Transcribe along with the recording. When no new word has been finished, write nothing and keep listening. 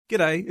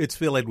G'day, it's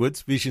Phil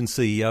Edwards, Vision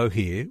CEO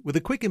here, with a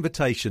quick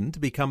invitation to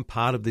become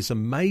part of this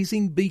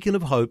amazing beacon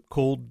of hope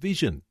called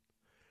Vision.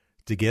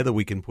 Together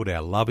we can put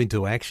our love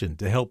into action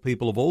to help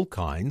people of all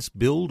kinds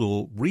build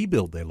or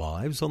rebuild their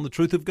lives on the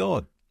truth of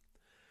God.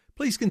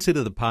 Please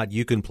consider the part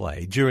you can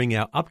play during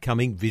our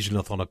upcoming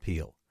Visionathon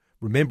appeal,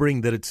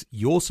 remembering that it's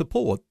your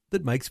support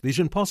that makes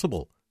Vision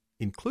possible,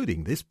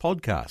 including this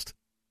podcast.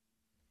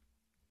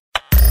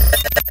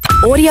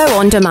 Audio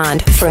on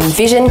demand from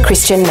Vision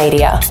Christian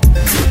Media.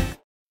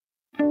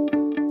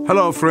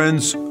 Hello,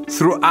 friends.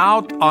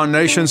 Throughout our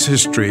nation's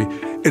history,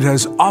 it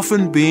has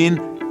often been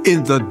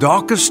in the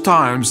darkest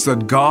times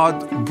that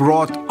God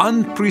brought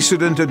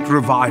unprecedented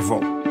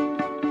revival.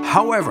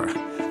 However,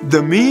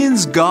 the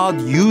means God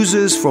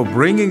uses for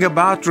bringing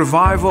about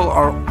revival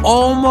are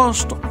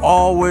almost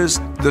always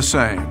the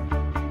same: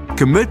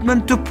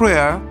 commitment to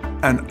prayer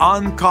and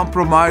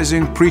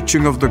uncompromising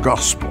preaching of the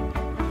gospel.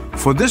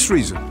 For this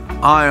reason,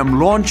 I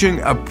am launching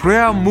a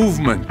prayer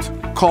movement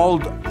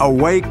called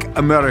Awake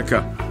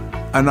America.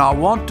 And I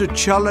want to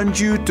challenge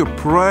you to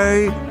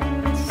pray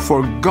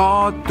for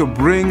God to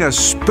bring a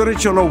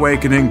spiritual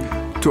awakening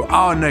to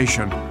our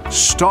nation,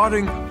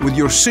 starting with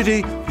your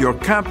city, your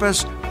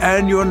campus,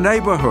 and your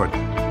neighborhood,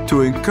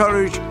 to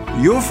encourage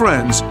your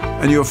friends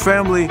and your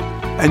family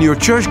and your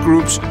church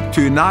groups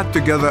to unite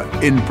together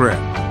in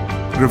prayer.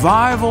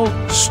 Revival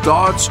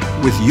starts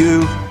with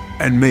you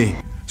and me,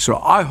 so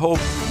I hope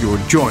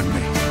you'll join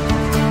me.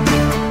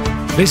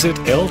 Visit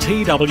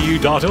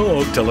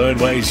ltw.org to learn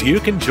ways you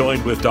can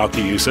join with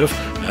Dr. Youssef,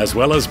 as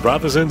well as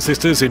brothers and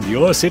sisters in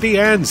your city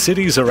and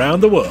cities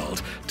around the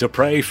world, to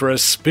pray for a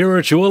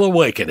spiritual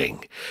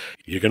awakening.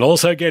 You can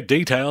also get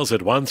details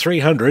at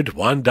 1300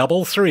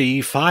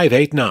 133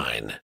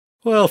 589.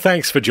 Well,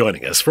 thanks for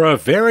joining us for a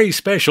very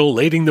special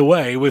Leading the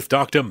Way with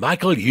Dr.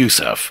 Michael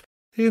Youssef.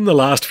 In the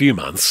last few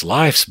months,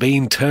 life's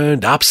been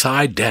turned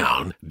upside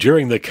down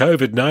during the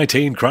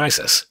COVID-19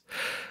 crisis.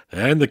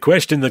 And the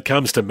question that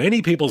comes to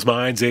many people's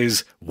minds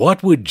is,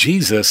 what would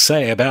Jesus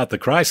say about the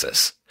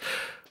crisis?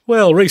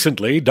 Well,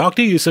 recently,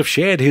 Dr. Youssef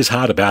shared his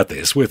heart about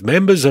this with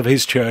members of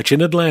his church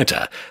in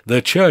Atlanta,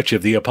 the Church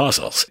of the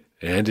Apostles.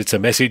 And it's a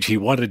message he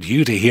wanted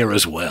you to hear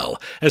as well,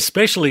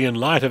 especially in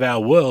light of our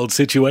world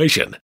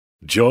situation.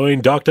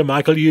 Join Dr.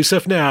 Michael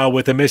Youssef now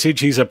with a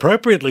message he's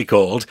appropriately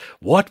called,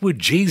 What Would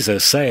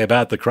Jesus Say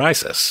About the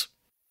Crisis?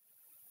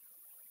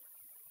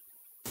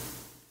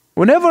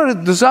 Whenever a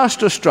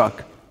disaster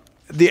struck,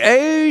 the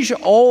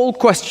age-old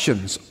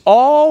questions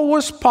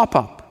always pop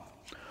up.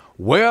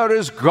 Where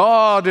is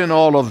God in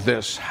all of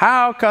this?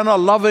 How can a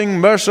loving,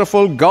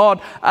 merciful God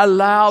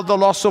allow the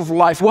loss of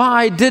life?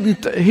 Why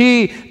didn't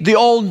He, the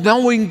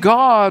all-knowing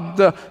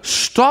God,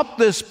 stop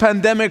this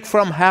pandemic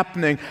from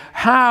happening?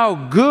 How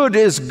good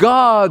is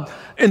God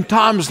in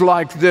times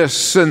like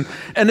this? And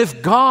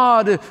if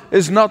God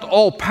is not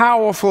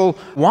all-powerful,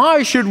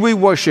 why should we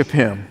worship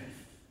Him?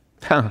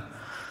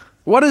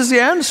 What is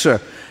the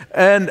answer?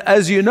 And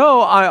as you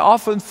know, I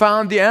often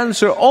found the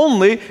answer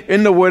only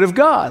in the Word of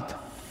God.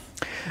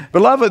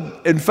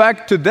 Beloved, in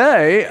fact,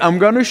 today I'm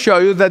going to show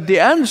you that the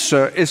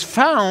answer is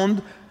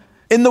found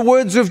in the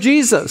words of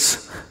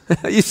Jesus.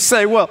 You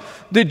say, well,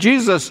 did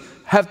Jesus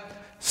have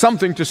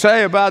something to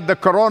say about the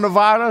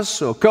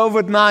coronavirus or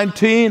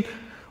COVID-19?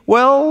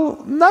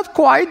 Well, not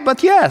quite,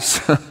 but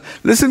yes.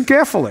 Listen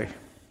carefully.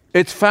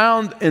 It's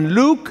found in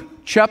Luke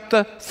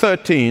chapter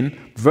 13,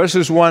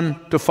 verses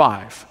 1 to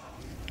 5.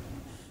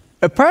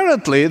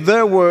 Apparently,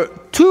 there were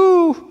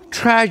two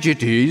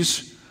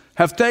tragedies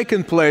have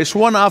taken place,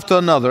 one after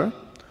another,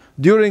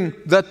 during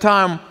that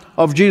time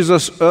of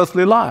Jesus'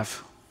 earthly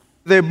life.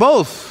 They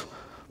both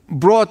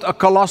brought a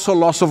colossal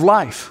loss of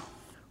life.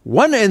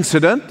 One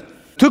incident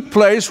took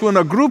place when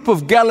a group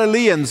of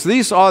Galileans,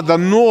 these are the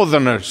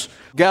northerners,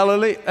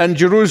 Galilee and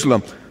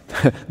Jerusalem,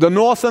 the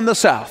north and the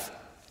south,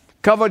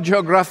 covered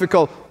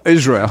geographical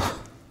Israel.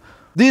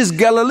 These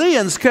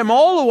Galileans came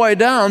all the way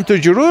down to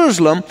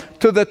Jerusalem,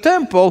 to the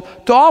temple,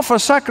 to offer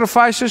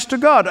sacrifices to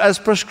God as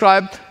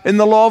prescribed in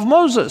the law of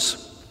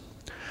Moses.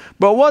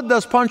 But what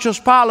does Pontius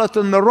Pilate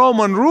and the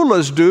Roman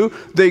rulers do?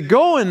 They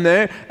go in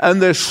there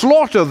and they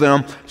slaughter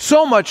them,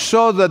 so much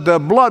so that their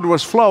blood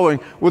was flowing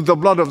with the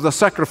blood of the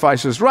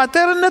sacrifices right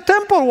there in the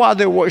temple while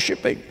they're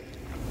worshiping.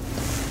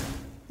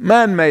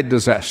 Man-made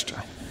disaster.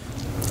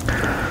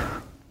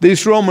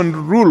 These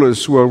Roman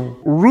rulers were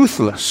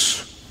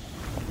ruthless.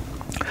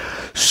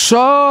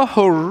 So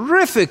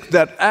horrific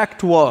that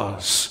act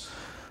was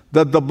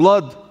that the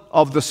blood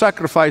of the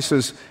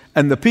sacrifices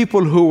and the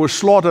people who were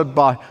slaughtered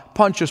by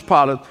Pontius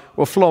Pilate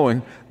were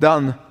flowing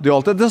down the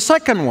altar. The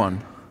second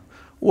one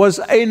was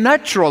a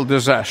natural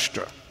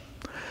disaster.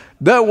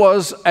 There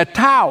was a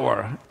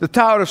tower, the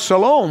Tower of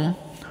Siloam.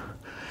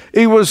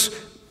 It was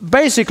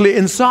basically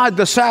inside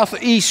the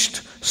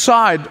southeast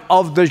side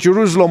of the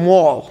Jerusalem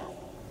wall.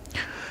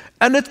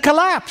 And it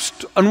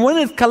collapsed. And when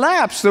it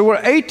collapsed, there were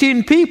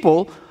 18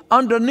 people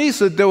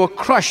underneath it. They were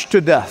crushed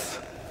to death.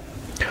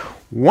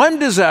 One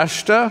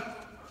disaster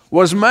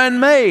was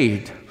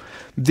man-made.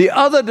 The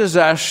other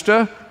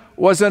disaster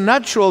was a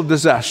natural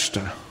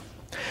disaster.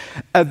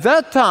 At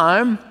that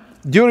time,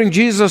 during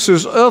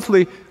Jesus'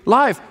 earthly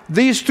life,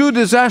 these two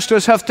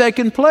disasters have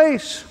taken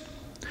place.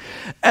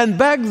 And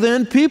back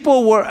then,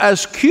 people were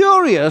as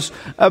curious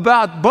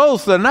about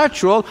both the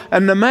natural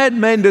and the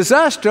man-made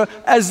disaster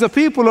as the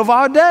people of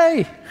our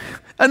day.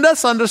 And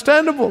that's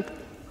understandable.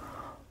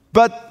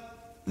 But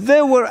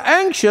they were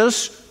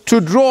anxious to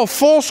draw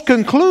false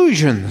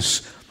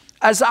conclusions,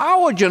 as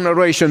our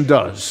generation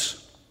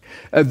does.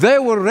 They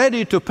were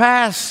ready to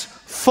pass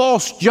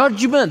false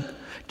judgment,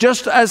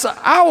 just as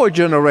our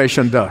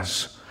generation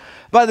does.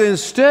 But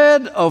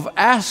instead of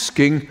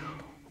asking,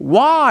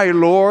 "Why,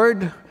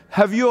 Lord,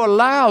 have you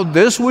allowed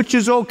this?" which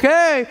is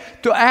okay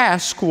to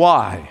ask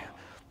why.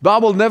 The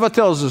Bible never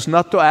tells us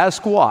not to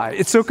ask why.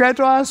 It's okay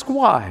to ask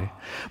why.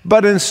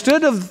 But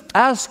instead of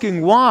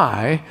asking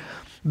why,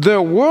 their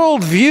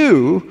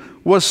worldview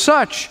was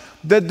such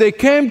that they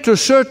came to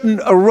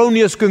certain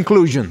erroneous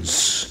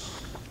conclusions.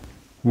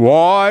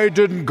 Why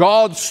didn't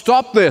God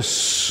stop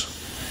this?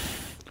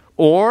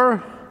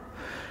 Or,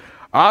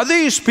 are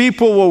these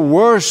people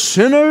worse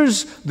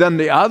sinners than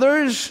the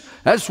others?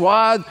 That's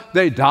why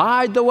they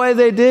died the way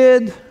they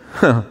did?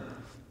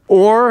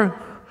 Or,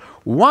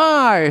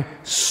 why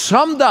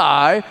some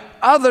die,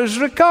 others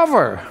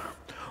recover?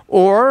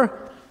 Or,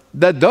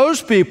 that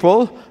those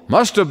people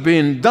must have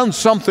done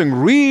something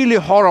really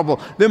horrible.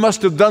 They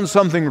must have done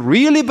something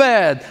really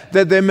bad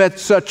that they met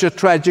such a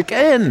tragic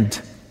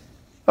end.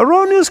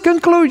 Erroneous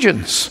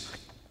conclusions.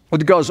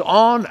 It goes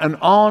on and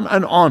on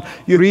and on.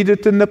 You read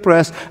it in the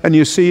press and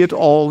you see it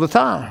all the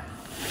time.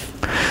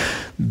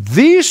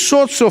 These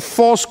sorts of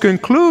false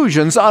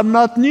conclusions are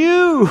not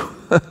new.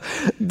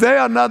 They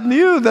are not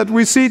new that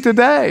we see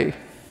today.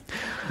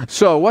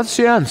 So what's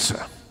the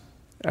answer?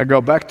 I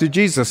go back to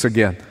Jesus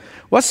again.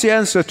 What's the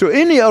answer to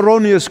any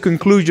erroneous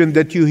conclusion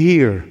that you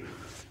hear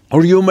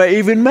or you may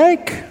even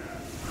make?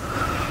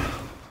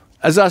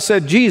 As I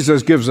said,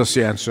 Jesus gives us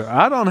the answer.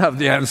 I don't have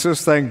the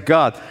answers, thank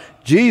God.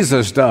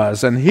 Jesus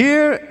does. And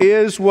here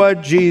is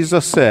what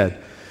Jesus said.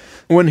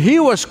 When he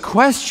was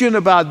questioned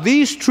about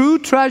these true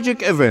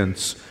tragic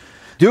events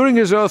during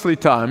his earthly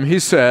time, he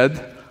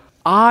said,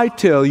 "I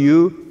tell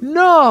you,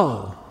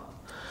 no.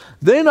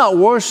 They're not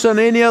worse than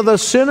any other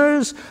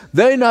sinners.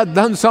 They've not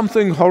done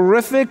something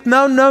horrific.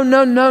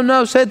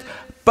 No. Said,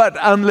 but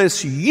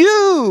unless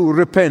you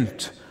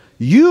repent,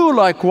 you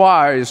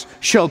likewise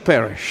shall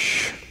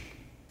perish."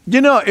 You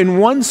know, in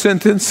one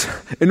sentence,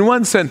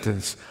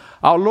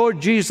 our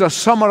Lord Jesus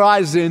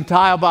summarized the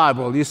entire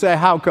Bible. You say,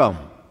 how come?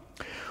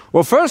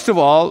 Well, first of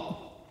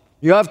all,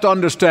 you have to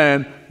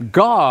understand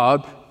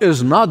God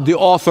is not the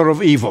author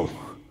of evil.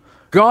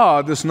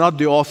 God is not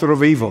the author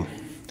of evil.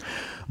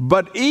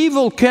 But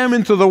evil came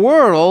into the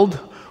world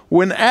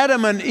when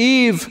Adam and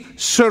Eve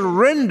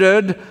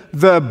surrendered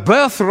the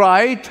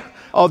birthright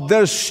of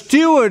their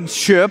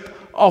stewardship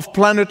of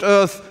planet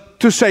Earth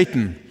to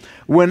Satan.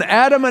 When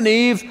Adam and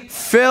Eve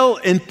fell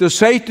into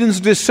Satan's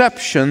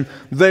deception,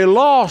 they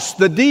lost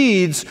the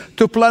deeds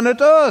to planet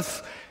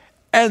Earth.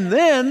 And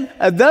then,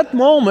 at that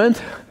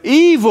moment,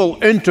 evil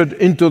entered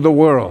into the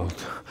world.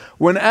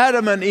 When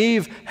Adam and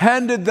Eve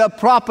handed the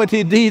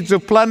property deeds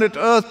of planet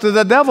Earth to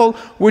the devil,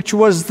 which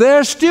was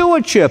their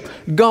stewardship,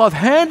 God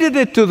handed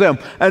it to them.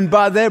 And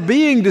by their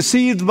being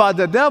deceived by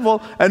the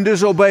devil and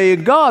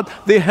disobeying God,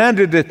 they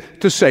handed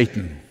it to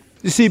Satan.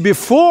 You see,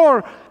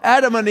 before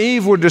Adam and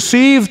Eve were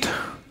deceived,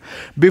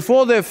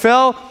 before they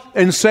fell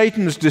in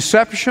Satan's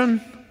deception,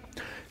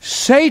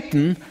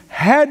 Satan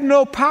had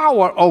no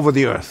power over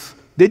the earth.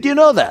 Did you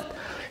know that?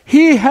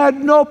 He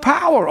had no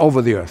power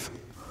over the earth.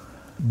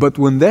 But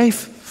when they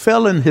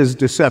fell in his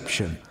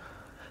deception,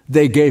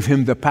 they gave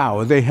him the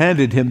power. They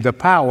handed him the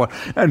power.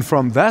 And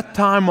from that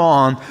time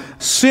on,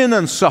 sin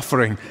and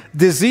suffering,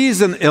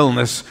 disease and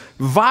illness,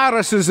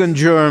 viruses and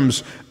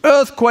germs,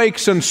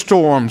 earthquakes and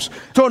storms,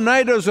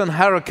 tornadoes and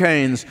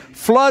hurricanes,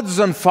 floods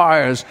and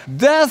fires,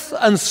 death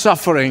and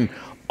suffering,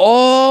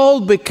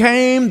 all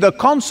became the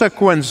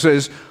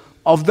consequences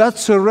of that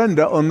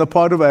surrender on the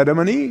part of Adam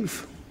and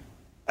Eve.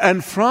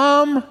 And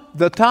from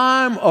the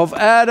time of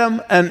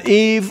Adam and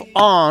Eve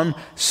on,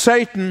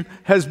 Satan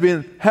has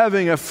been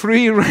having a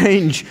free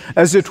range,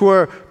 as it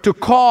were, to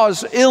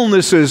cause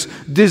illnesses,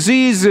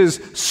 diseases,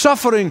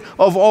 suffering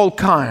of all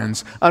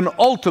kinds. And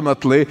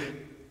ultimately,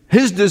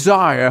 his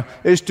desire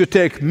is to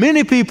take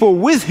many people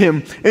with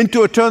him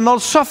into eternal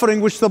suffering,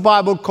 which the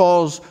Bible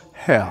calls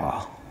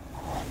hell.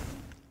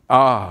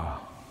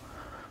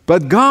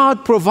 But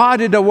God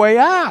provided a way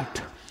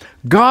out.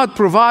 God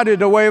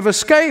provided a way of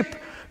escape.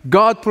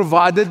 God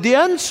provided the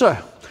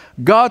answer.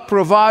 God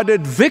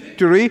provided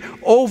victory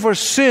over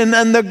sin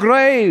and the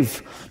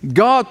grave.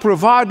 God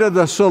provided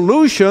a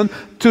solution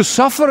to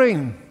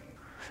suffering.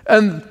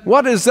 And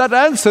what is that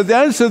answer? The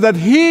answer that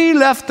He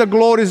left the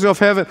glories of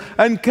heaven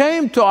and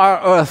came to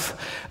our earth,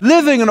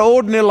 living an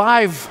ordinary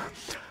life,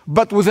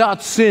 but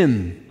without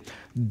sin,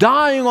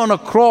 dying on a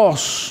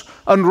cross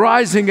and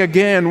rising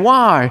again.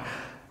 Why?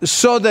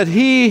 So that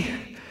He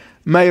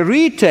may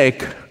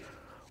retake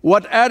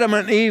what Adam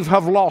and Eve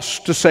have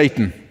lost to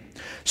Satan,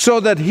 so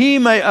that He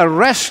may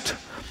arrest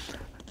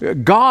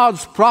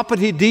God's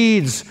property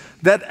deeds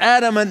that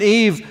Adam and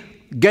Eve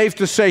gave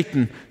to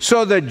Satan,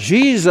 so that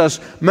Jesus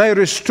may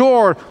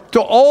restore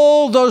to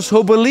all those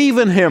who believe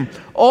in Him,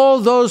 all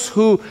those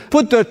who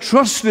put their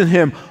trust in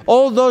Him,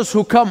 all those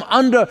who come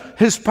under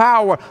His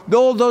power,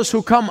 all those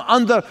who come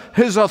under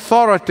His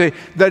authority,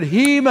 that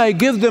He may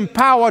give them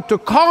power to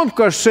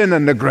conquer sin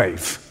and the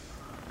grave.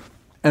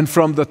 And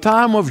from the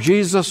time of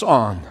Jesus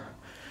on,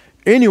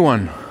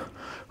 anyone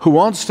who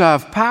wants to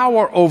have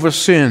power over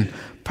sin,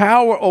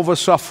 power over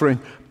suffering,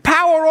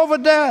 power over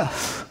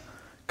death,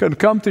 can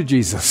come to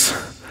Jesus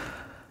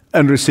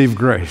and receive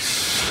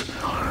grace.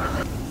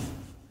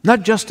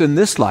 Not just in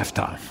this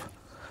lifetime,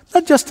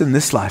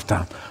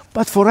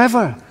 but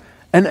forever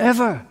and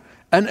ever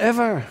and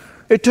ever.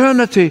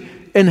 Eternity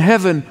in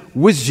heaven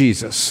with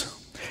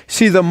Jesus.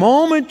 See, the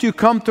moment you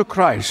come to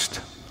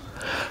Christ,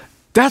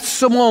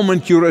 that's the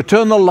moment your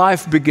eternal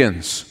life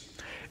begins.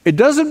 It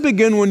doesn't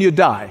begin when you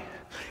die.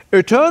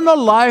 Eternal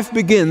life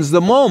begins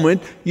the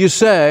moment you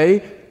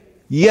say,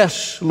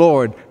 "Yes,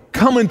 Lord,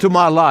 come into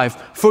my life,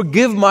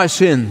 forgive my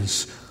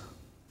sins."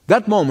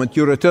 That moment,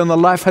 your eternal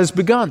life has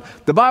begun.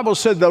 The Bible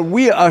said that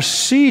we are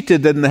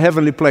seated in the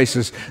heavenly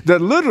places,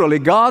 that literally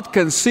God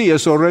can see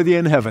us already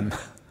in heaven.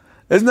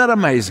 Isn't that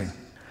amazing?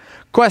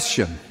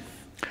 Question: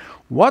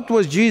 what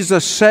was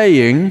Jesus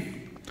saying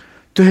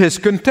to His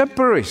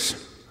contemporaries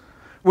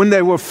when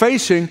they were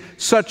facing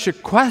such a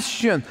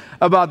question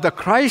about the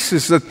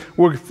crisis that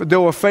they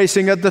were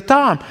facing at the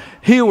time?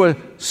 He was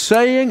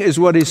saying, is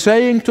what He's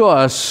saying to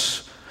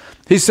us.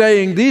 He's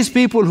saying, these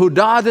people who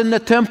died in the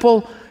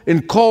temple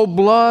in cold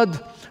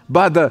blood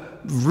by the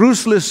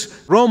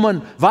ruthless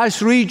Roman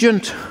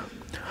vice-regent,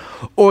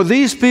 or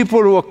these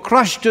people who were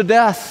crushed to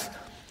death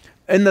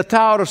in the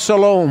Tower of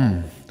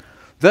Siloam,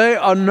 they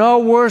are no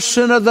worse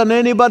sinner than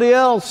anybody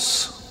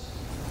else.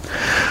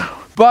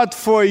 But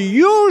for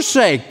your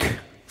sake,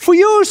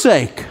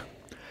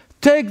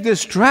 take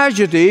this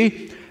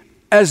tragedy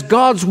as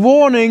God's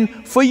warning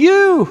for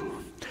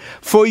you.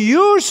 For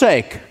your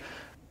sake,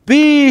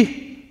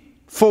 be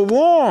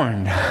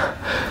forewarned.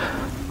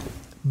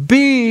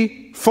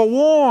 Be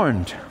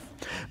forewarned.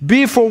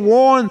 Be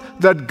forewarned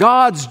that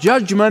God's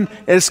judgment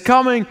is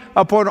coming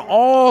upon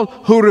all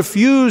who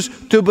refuse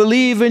to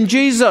believe in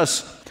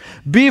Jesus.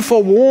 Be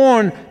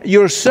forewarned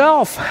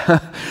yourself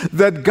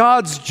that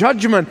God's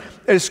judgment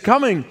is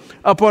coming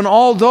upon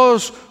all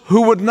those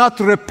who would not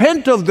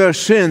repent of their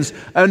sins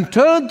and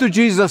turn to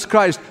Jesus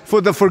Christ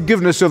for the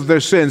forgiveness of their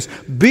sins.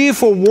 Be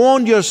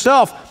forewarned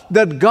yourself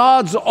that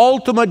God's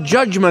ultimate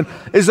judgment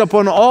is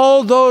upon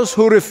all those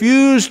who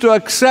refuse to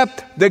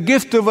accept the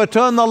gift of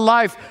eternal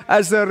life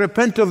as they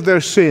repent of their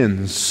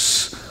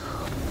sins.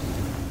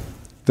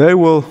 They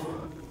will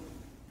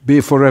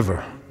be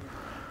forever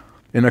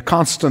in a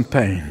constant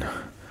pain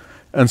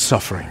and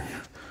suffering.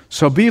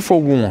 So be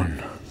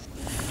forewarned.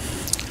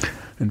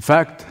 In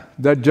fact,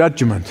 that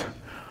judgment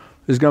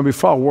is going to be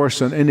far worse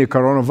than any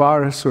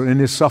coronavirus or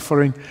any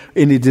suffering,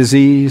 any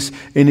disease,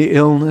 any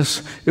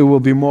illness. It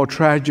will be more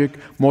tragic,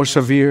 more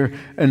severe,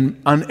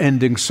 and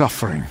unending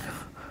suffering.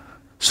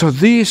 So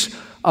these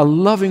are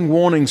loving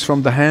warnings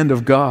from the hand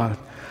of God.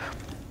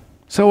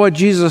 So what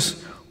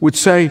Jesus would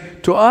say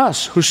to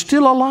us who's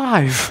still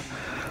alive,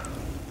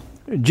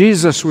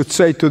 Jesus would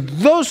say to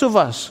those of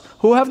us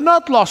who have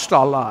not lost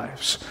our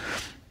lives,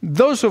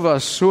 those of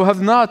us who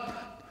have not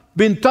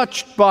been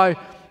touched by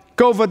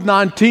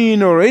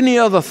COVID-19 or any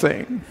other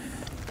thing.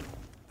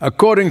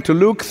 According to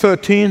Luke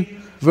 13,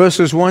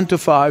 verses 1 to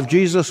 5,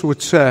 Jesus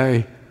would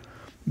say,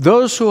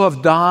 those who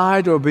have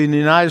died or been in the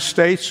United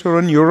States or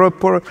in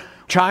Europe or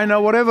China,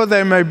 whatever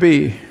they may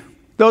be,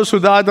 those who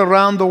died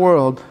around the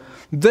world,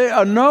 they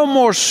are no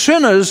more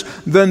sinners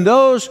than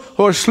those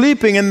who are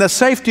sleeping in the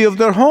safety of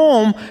their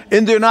home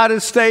in the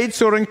United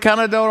States or in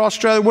Canada or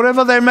Australia,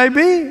 wherever they may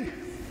be.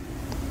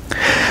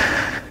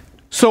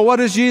 So what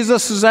is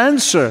Jesus'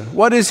 answer?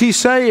 What is He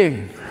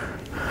saying?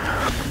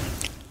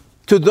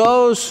 To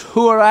those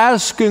who are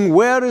asking,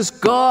 where is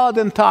God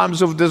in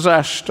times of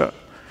disaster?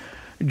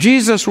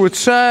 Jesus would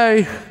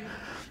say,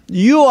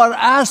 you are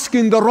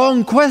asking the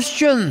wrong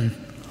question.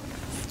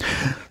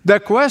 The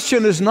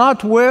question is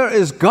not, where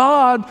is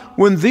God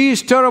when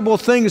these terrible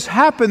things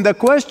happen? The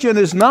question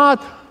is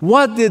not,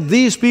 what did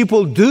these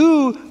people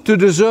do to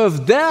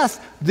deserve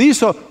death?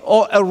 These are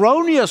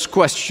erroneous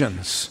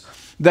questions.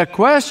 The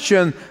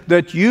question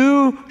that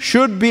you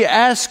should be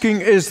asking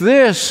is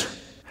this: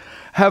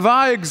 have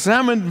I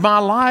examined my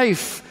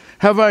life?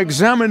 Have I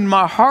examined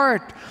my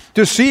heart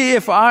to see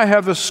if I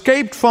have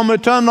escaped from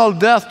eternal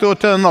death to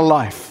eternal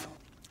life?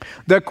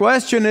 The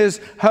question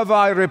is, have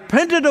I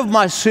repented of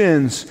my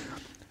sins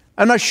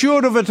and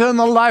assured of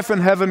eternal life in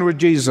heaven with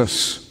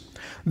Jesus?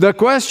 The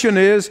question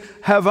is,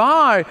 have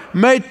I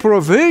made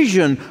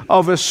provision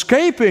of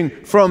escaping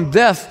from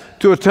death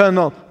to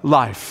eternal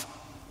life?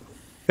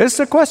 It's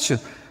the question.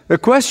 The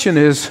question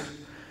is,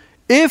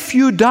 if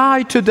you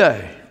die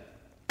today,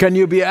 can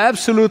you be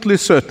absolutely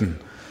certain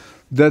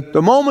that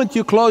the moment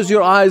you close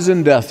your eyes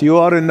in death, you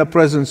are in the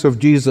presence of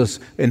Jesus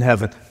in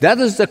heaven? That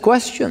is the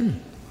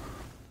question.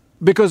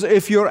 Because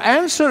if your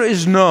answer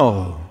is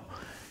no,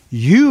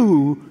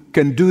 you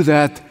can do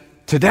that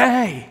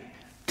today.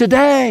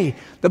 Today.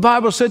 The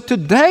Bible said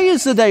today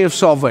is the day of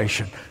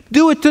salvation.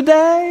 Do it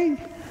today.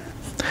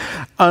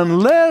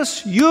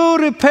 Unless you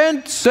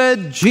repent,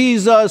 said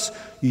Jesus,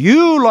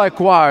 you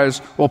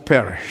likewise will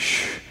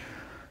perish.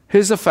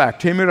 Here's a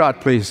fact. Hear me right,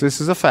 please. This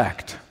is a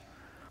fact.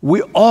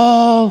 We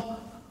all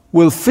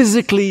will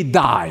physically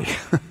die.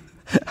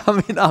 I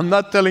mean, I'm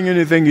not telling you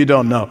anything you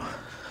don't know.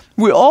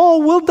 We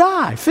all will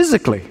die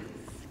physically.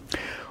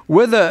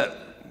 Whether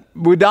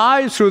we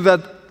die through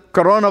that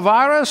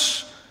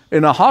coronavirus,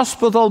 in a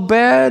hospital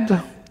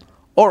bed,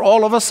 or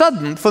all of a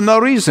sudden for no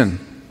reason.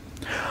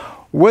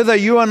 Whether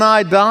you and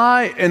I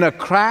die in a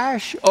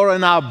crash or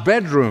in our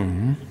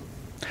bedroom,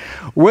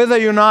 whether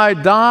you and I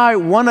die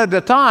one at a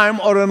time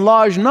or in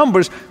large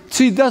numbers,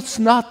 see, that's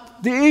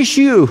not the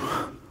issue.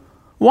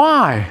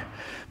 Why?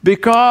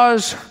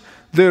 Because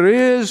there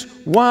is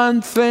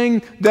one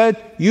thing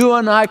that you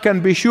and I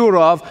can be sure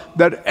of,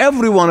 that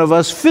every one of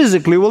us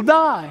physically will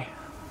die.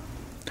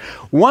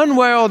 One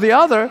way or the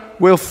other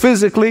will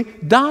physically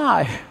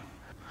die.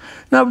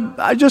 Now,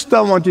 I just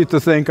don't want you to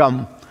think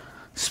I'm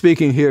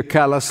speaking here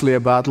callously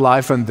about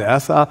life and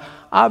death.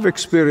 I've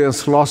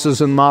experienced losses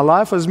in my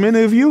life, as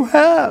many of you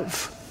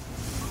have.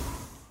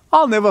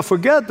 I'll never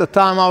forget the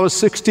time I was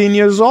 16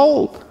 years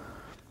old.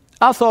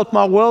 I thought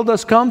my world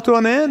has come to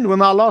an end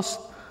when I lost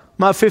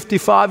my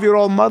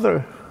 55-year-old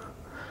mother.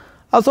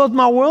 I thought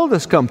my world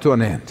has come to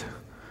an end.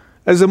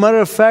 As a matter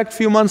of fact, a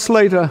few months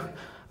later,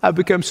 I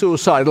became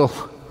suicidal.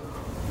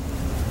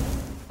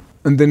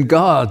 And then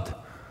God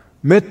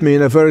met me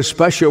in a very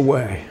special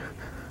way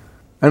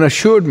and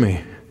assured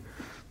me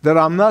that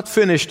I'm not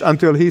finished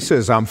until He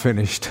says I'm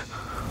finished.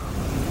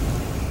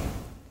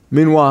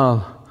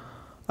 Meanwhile,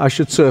 I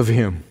should serve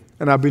Him.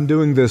 And I've been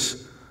doing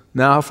this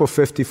now for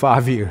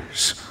 55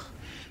 years.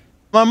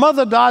 My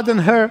mother died in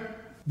her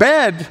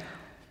bed.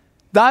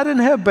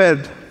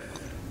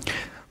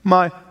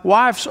 My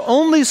wife's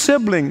only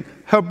sibling,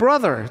 her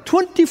brother,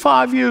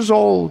 25 years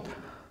old,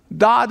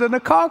 died in a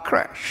car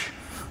crash.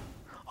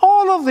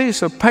 All of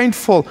these are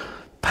painful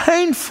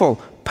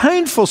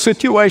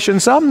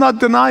situations. I'm not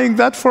denying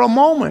that for a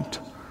moment.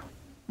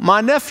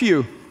 My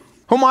nephew,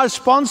 whom I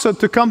sponsored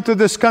to come to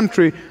this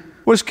country,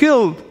 was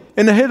killed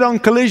in a head-on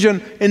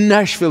collision in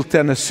Nashville,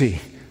 Tennessee.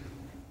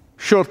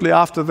 Shortly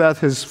after that,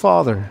 his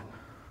father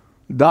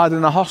died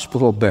in a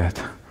hospital bed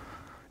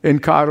in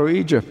Cairo,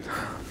 Egypt.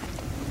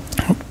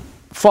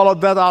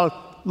 Followed that, I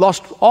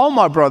lost all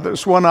my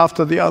brothers, one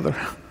after the other,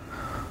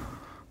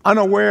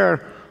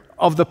 unaware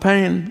of the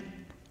pain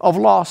of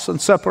loss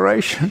and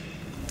separation.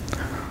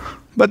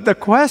 But the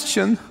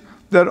question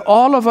that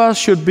all of us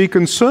should be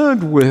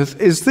concerned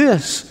with is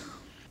this: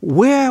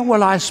 where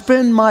will I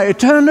spend my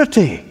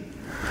eternity?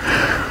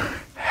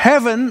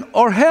 Heaven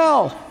or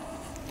hell?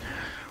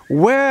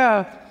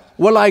 Where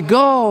will I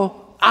go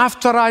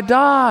after I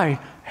die?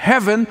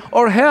 Heaven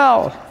or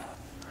hell?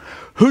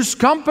 Whose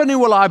company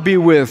will I be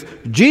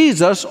with?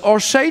 Jesus or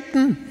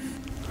Satan?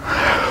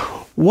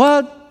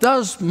 What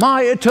does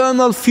my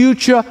eternal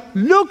future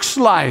looks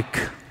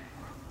like?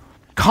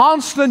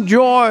 Constant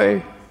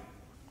joy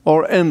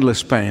or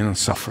endless pain and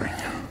suffering?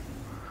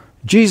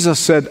 Jesus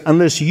said,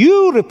 unless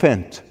you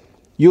repent,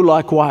 you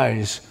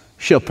likewise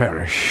shall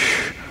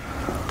perish.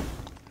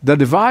 The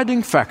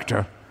dividing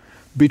factor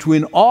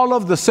between all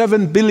of the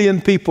 7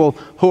 billion people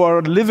who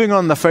are living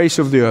on the face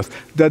of the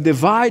earth, the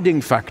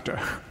dividing factor,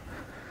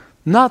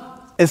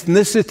 not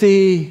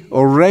ethnicity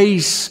or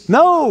race,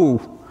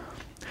 no.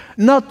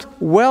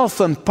 Not wealth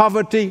and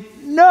poverty,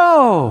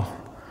 no.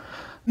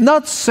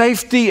 Not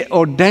safety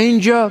or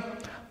danger,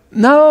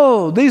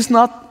 no. This is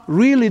not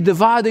really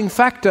dividing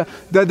factor.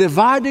 The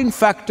dividing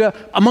factor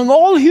among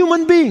all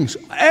human beings,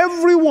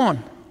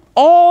 everyone,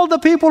 all the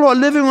people who are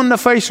living on the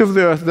face of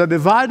the earth, the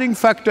dividing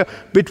factor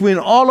between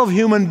all of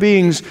human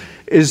beings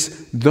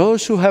is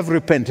those who have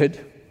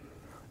repented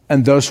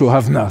and those who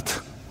have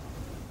not.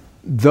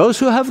 Those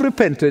who have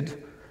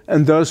repented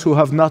and those who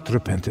have not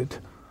repented.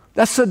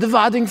 That's the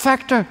dividing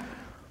factor.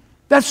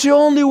 That's the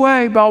only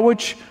way by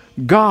which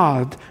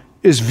God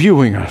is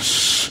viewing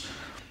us.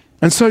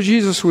 And so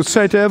Jesus would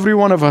say to every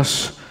one of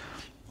us,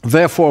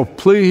 therefore,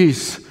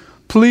 please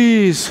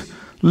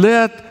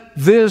let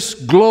this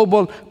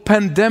global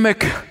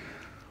pandemic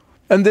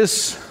and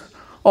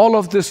all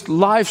of this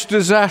life's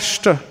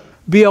disaster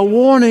be a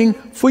warning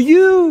for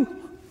you.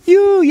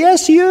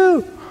 Yes,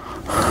 you.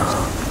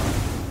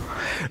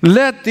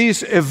 Let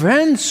these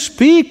events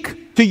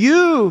speak to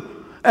you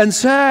and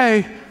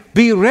say,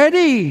 be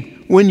ready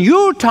when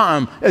your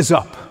time is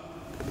up.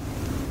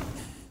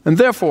 And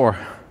therefore,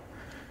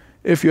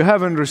 if you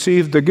haven't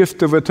received the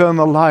gift of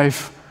eternal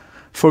life,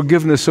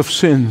 forgiveness of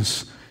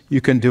sins, you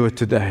can do it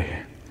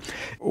today.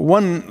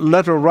 One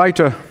letter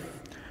writer,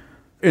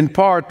 in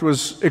part,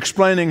 was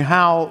explaining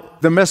how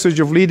the message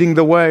of leading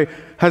the way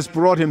has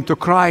brought him to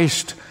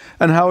Christ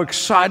and how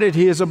excited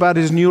he is about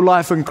his new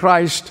life in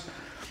Christ.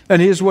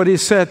 And here's what he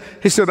said.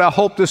 He said, I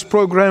hope this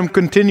program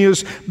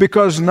continues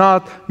because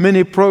not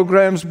many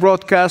programs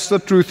broadcast the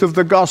truth of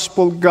the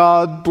gospel.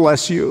 God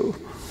bless you.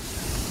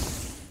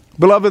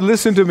 Beloved,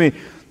 listen to me.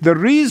 The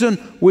reason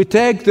we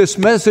take this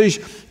message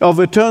of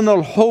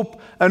eternal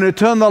hope and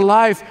eternal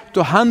life to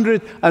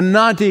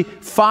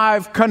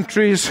 195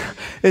 countries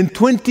in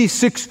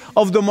 26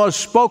 of the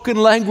most spoken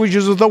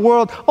languages of the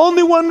world,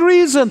 only one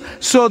reason,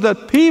 so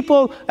that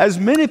people, as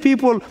many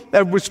people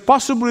as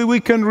possibly we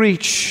can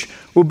reach,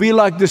 will be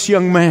like this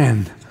young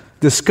man,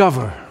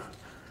 discover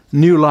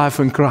new life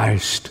in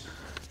Christ,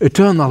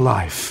 eternal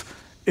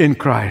life in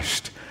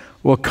Christ,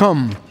 will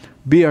come,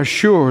 be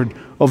assured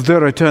of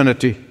their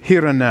eternity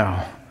here and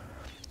now.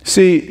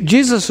 See,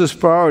 Jesus'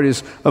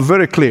 priorities are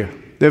very clear.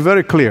 They're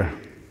very clear.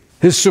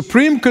 His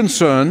supreme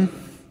concern,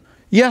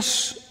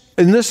 yes,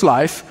 in this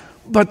life,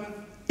 but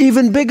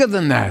even bigger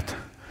than that.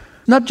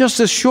 Not just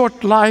a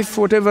short life,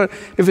 whatever,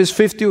 if it's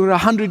 50 or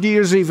 100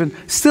 years even,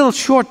 still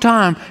short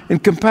time in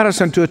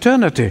comparison to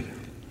eternity.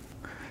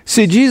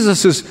 See,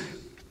 Jesus'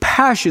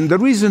 passion, the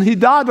reason he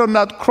died on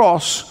that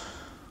cross,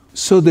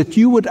 so that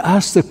you would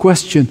ask the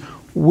question,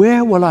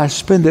 where will I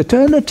spend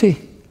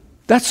eternity?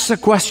 That's the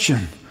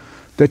question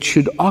that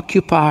should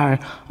occupy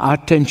our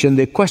attention.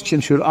 The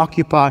question should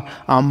occupy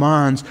our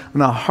minds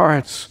and our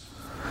hearts.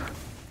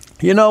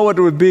 You know what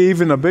would be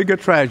even a bigger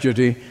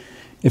tragedy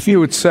if you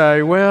would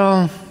say,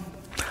 well,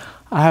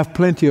 I have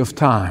plenty of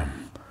time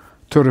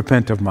to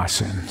repent of my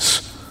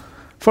sins.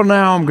 For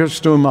now, I'm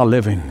just doing my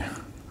living.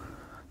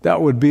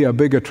 That would be a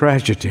bigger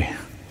tragedy.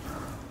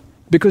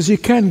 Because you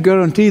can't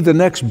guarantee the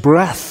next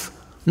breath.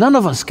 None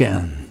of us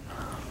can.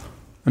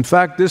 In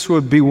fact, this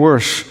would be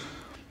worse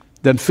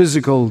than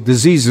physical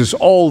diseases,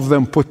 all of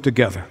them put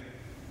together.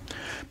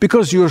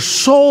 Because your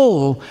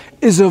soul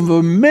is of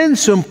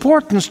immense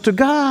importance to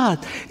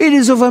God. It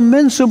is of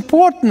immense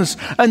importance.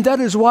 And that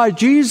is why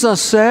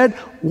Jesus said,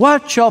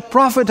 what shall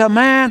profit a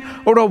man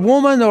or a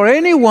woman or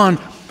anyone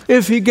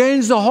if he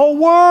gains the whole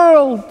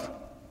world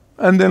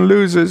and then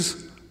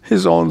loses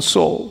his own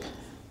soul?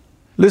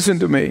 Listen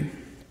to me.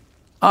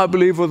 I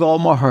believe with all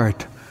my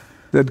heart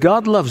that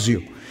God loves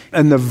you.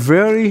 And the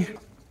very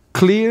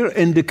clear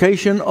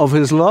indication of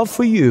his love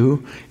for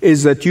you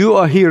is that you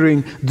are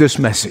hearing this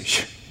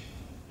message.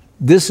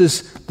 This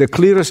is the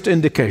clearest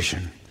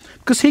indication.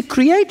 Because he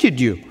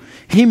created you.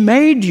 He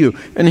made you.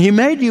 And he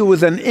made you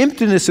with an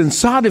emptiness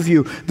inside of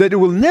you that it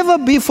will never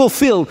be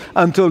fulfilled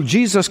until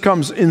Jesus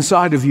comes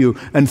inside of you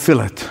and fill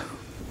it.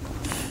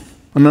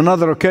 On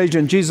another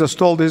occasion, Jesus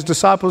told his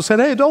disciples, said,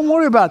 hey, don't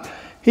worry about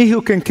he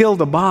who can kill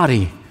the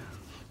body.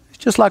 It's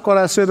just like what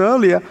I said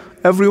earlier,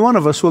 every one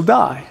of us will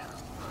die.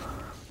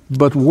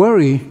 But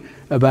worry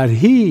about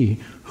he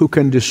who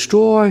can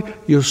destroy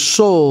your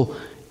soul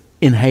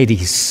in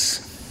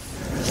Hades.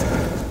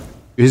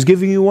 He's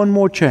giving you one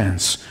more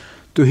chance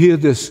to hear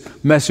this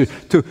message,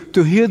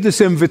 to hear this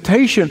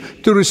invitation,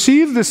 to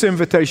receive this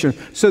invitation,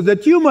 so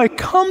that you might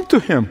come to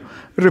him,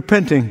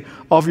 repenting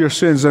of your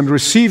sins and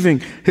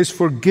receiving his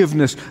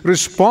forgiveness.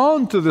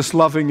 Respond to this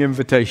loving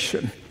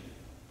invitation.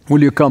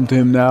 Will you come to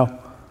him now?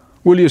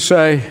 Will you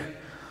say,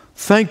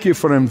 thank you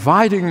for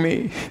inviting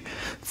me.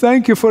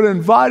 Thank you for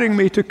inviting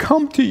me to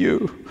come to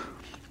you,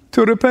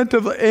 to repent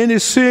of any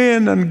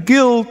sin and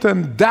guilt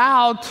and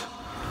doubt.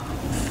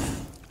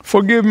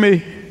 Forgive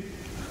me.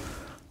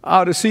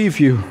 I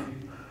receive you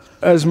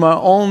as my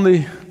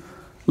only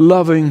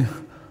loving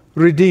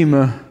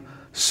Redeemer,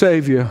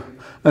 Savior,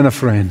 and a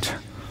friend.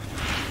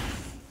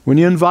 When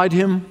you invite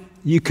him,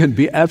 you can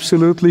be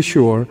absolutely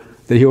sure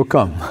that he'll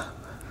come.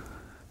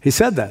 He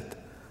said that.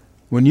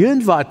 When you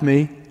invite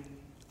me,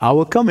 I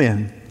will come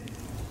in,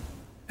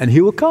 and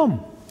he will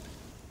come.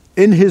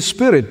 In his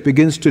spirit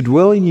begins to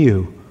dwell in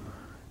you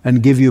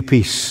and give you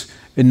peace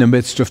in the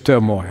midst of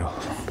turmoil.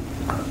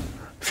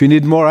 If you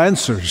need more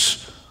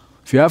answers,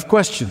 if you have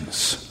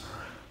questions,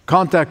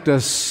 contact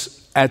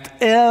us at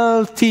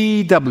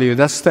LTW.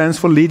 That stands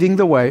for Leading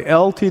the Way,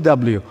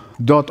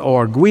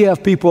 LTW.org. We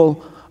have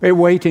people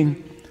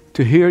waiting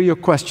to hear your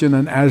question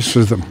and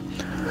answer them.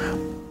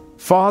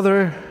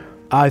 Father,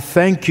 I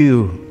thank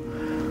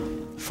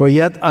you for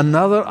yet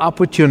another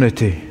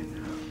opportunity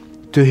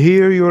to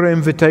hear your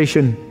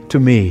invitation to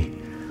me,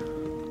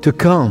 to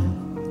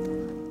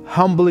come,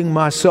 humbling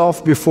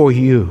myself before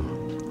you,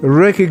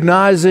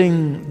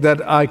 recognizing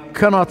that I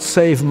cannot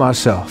save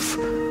myself,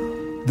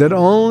 that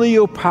only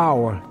your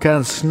power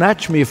can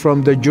snatch me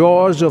from the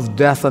jaws of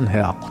death and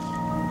hell.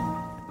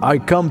 I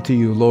come to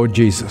you, Lord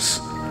Jesus.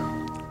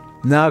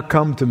 Now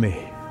come to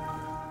me.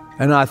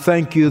 And I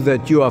thank you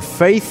that you are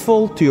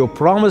faithful to your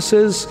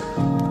promises,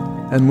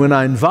 and when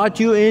I invite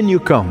you in, you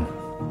come.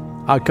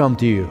 I come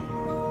to you.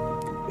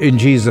 In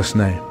Jesus'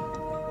 name,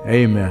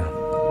 amen.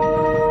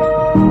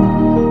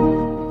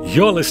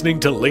 You're listening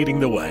to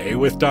Leading the Way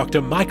with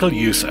Dr. Michael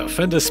Youssef,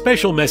 and a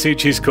special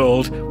message is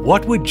called,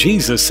 What Would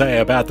Jesus Say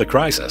About the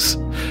Crisis?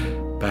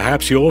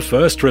 Perhaps your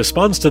first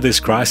response to this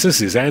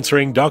crisis is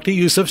answering Dr.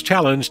 Youssef's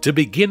challenge to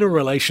begin a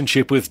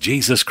relationship with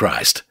Jesus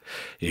Christ.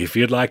 If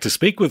you'd like to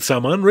speak with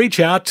someone, reach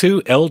out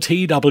to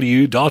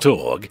ltw.org/Jesus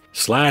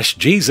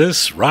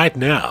right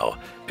now.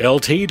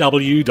 ltw.org/Jesus.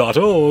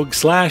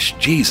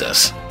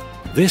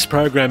 This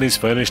program is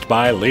furnished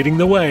by Leading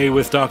the Way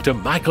with Dr.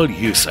 Michael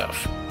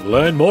Youssef.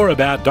 Learn more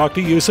about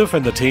Dr. Youssef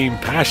and the team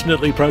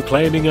passionately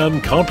proclaiming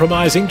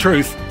uncompromising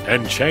truth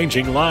and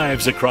changing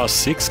lives across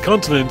 6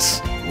 continents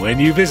when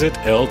you visit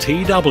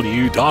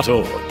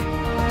ltw.org.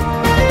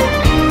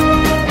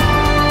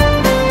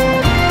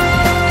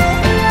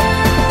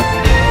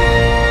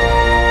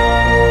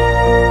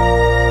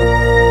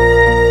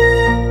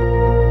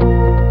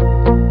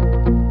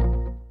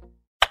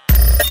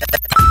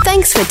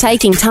 Thanks for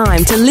taking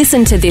time to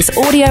listen to this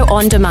audio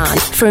on demand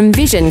from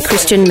Vision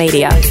Christian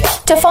Media.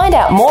 To find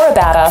out more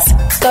about us,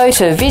 go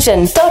to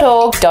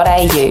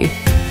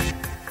vision.org.au.